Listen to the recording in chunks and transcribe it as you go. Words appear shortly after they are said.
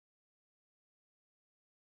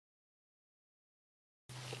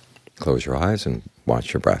Close your eyes and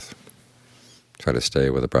watch your breath. Try to stay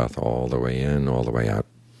with the breath all the way in, all the way out.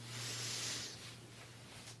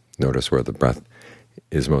 Notice where the breath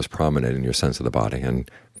is most prominent in your sense of the body, and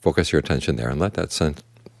focus your attention there, and let that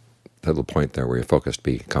little point there where you're focused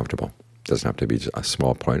be comfortable. It doesn't have to be a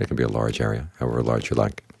small point. It can be a large area, however large you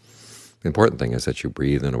like. The important thing is that you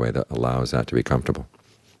breathe in a way that allows that to be comfortable,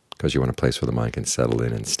 because you want a place where the mind can settle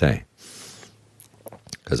in and stay.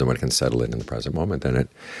 Because then when it can settle in the present moment, then it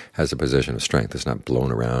has a position of strength. It's not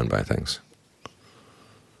blown around by things.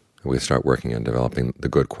 We start working on developing the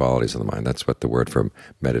good qualities of the mind. That's what the word for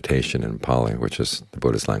meditation in Pali, which is the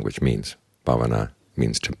Buddhist language, means. Bhavana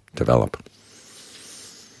means to develop.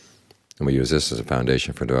 And we use this as a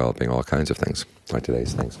foundation for developing all kinds of things. Like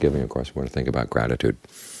today's Thanksgiving, of course, we want to think about gratitude.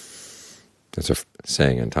 There's a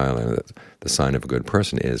saying in Thailand that the sign of a good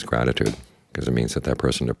person is gratitude, because it means that that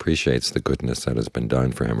person appreciates the goodness that has been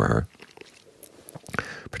done for him or her,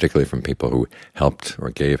 particularly from people who helped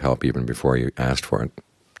or gave help even before you asked for it.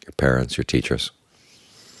 Your parents, your teachers,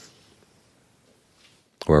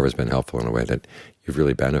 whoever's been helpful in a way that you've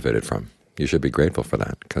really benefited from. You should be grateful for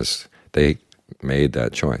that, because they made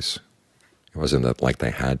that choice. It wasn't that like they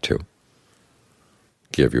had to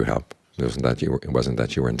give you help. It wasn't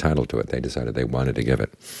that you were entitled to it. They decided they wanted to give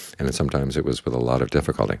it, and sometimes it was with a lot of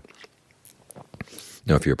difficulty.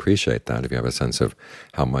 Now, if you appreciate that, if you have a sense of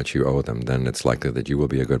how much you owe them, then it's likely that you will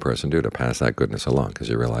be a good person too, to pass that goodness along, because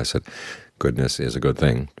you realize that goodness is a good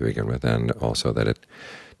thing to begin with, and also that it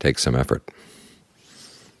takes some effort.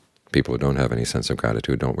 People who don't have any sense of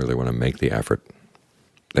gratitude don't really want to make the effort.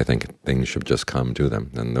 They think things should just come to them,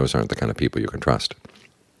 and those aren't the kind of people you can trust.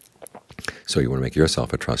 So you want to make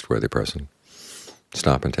yourself a trustworthy person.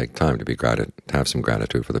 Stop and take time to have some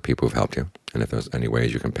gratitude for the people who've helped you, and if there's any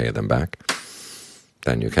ways you can pay them back,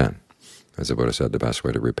 then you can. As the Buddha said, the best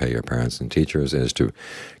way to repay your parents and teachers is to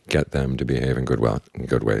get them to behave in good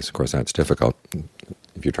ways. Of course, that's difficult.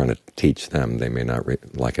 If you're trying to teach them, they may not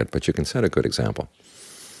like it, but you can set a good example.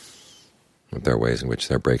 If there are ways in which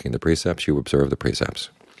they're breaking the precepts, you observe the precepts.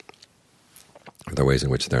 If there are ways in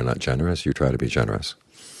which they're not generous, you try to be generous.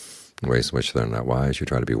 In ways in which they're not wise, you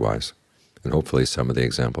try to be wise. And hopefully some of the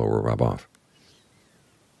example will rub off.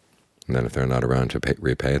 And then if they're not around to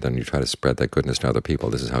repay, then you try to spread that goodness to other people.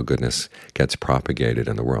 This is how goodness gets propagated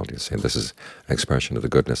in the world. You say, this is an expression of the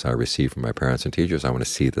goodness I receive from my parents and teachers. I want to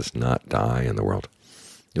see this not die in the world.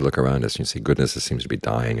 You look around us and you see goodness that seems to be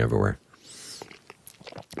dying everywhere.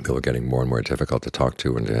 People are getting more and more difficult to talk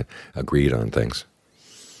to and to agree on things.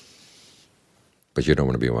 But you don't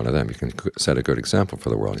want to be one of them. You can set a good example for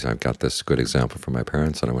the world. You say, I've got this good example from my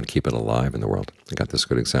parents, and I want to keep it alive in the world. I got this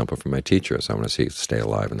good example from my teachers. I want to see it stay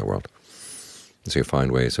alive in the world. And so you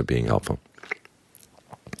find ways of being helpful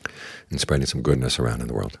and spreading some goodness around in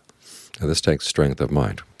the world. Now this takes strength of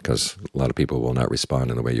mind, because a lot of people will not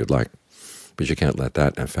respond in the way you'd like. But you can't let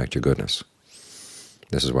that affect your goodness.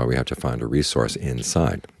 This is why we have to find a resource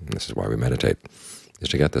inside, and this is why we meditate, is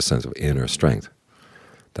to get this sense of inner strength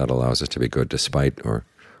that allows us to be good despite or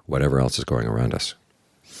whatever else is going around us.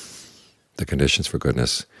 The conditions for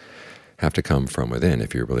goodness have to come from within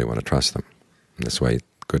if you really want to trust them. And this way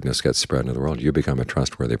goodness gets spread into the world. You become a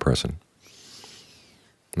trustworthy person.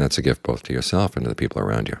 And that's a gift both to yourself and to the people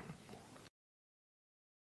around you.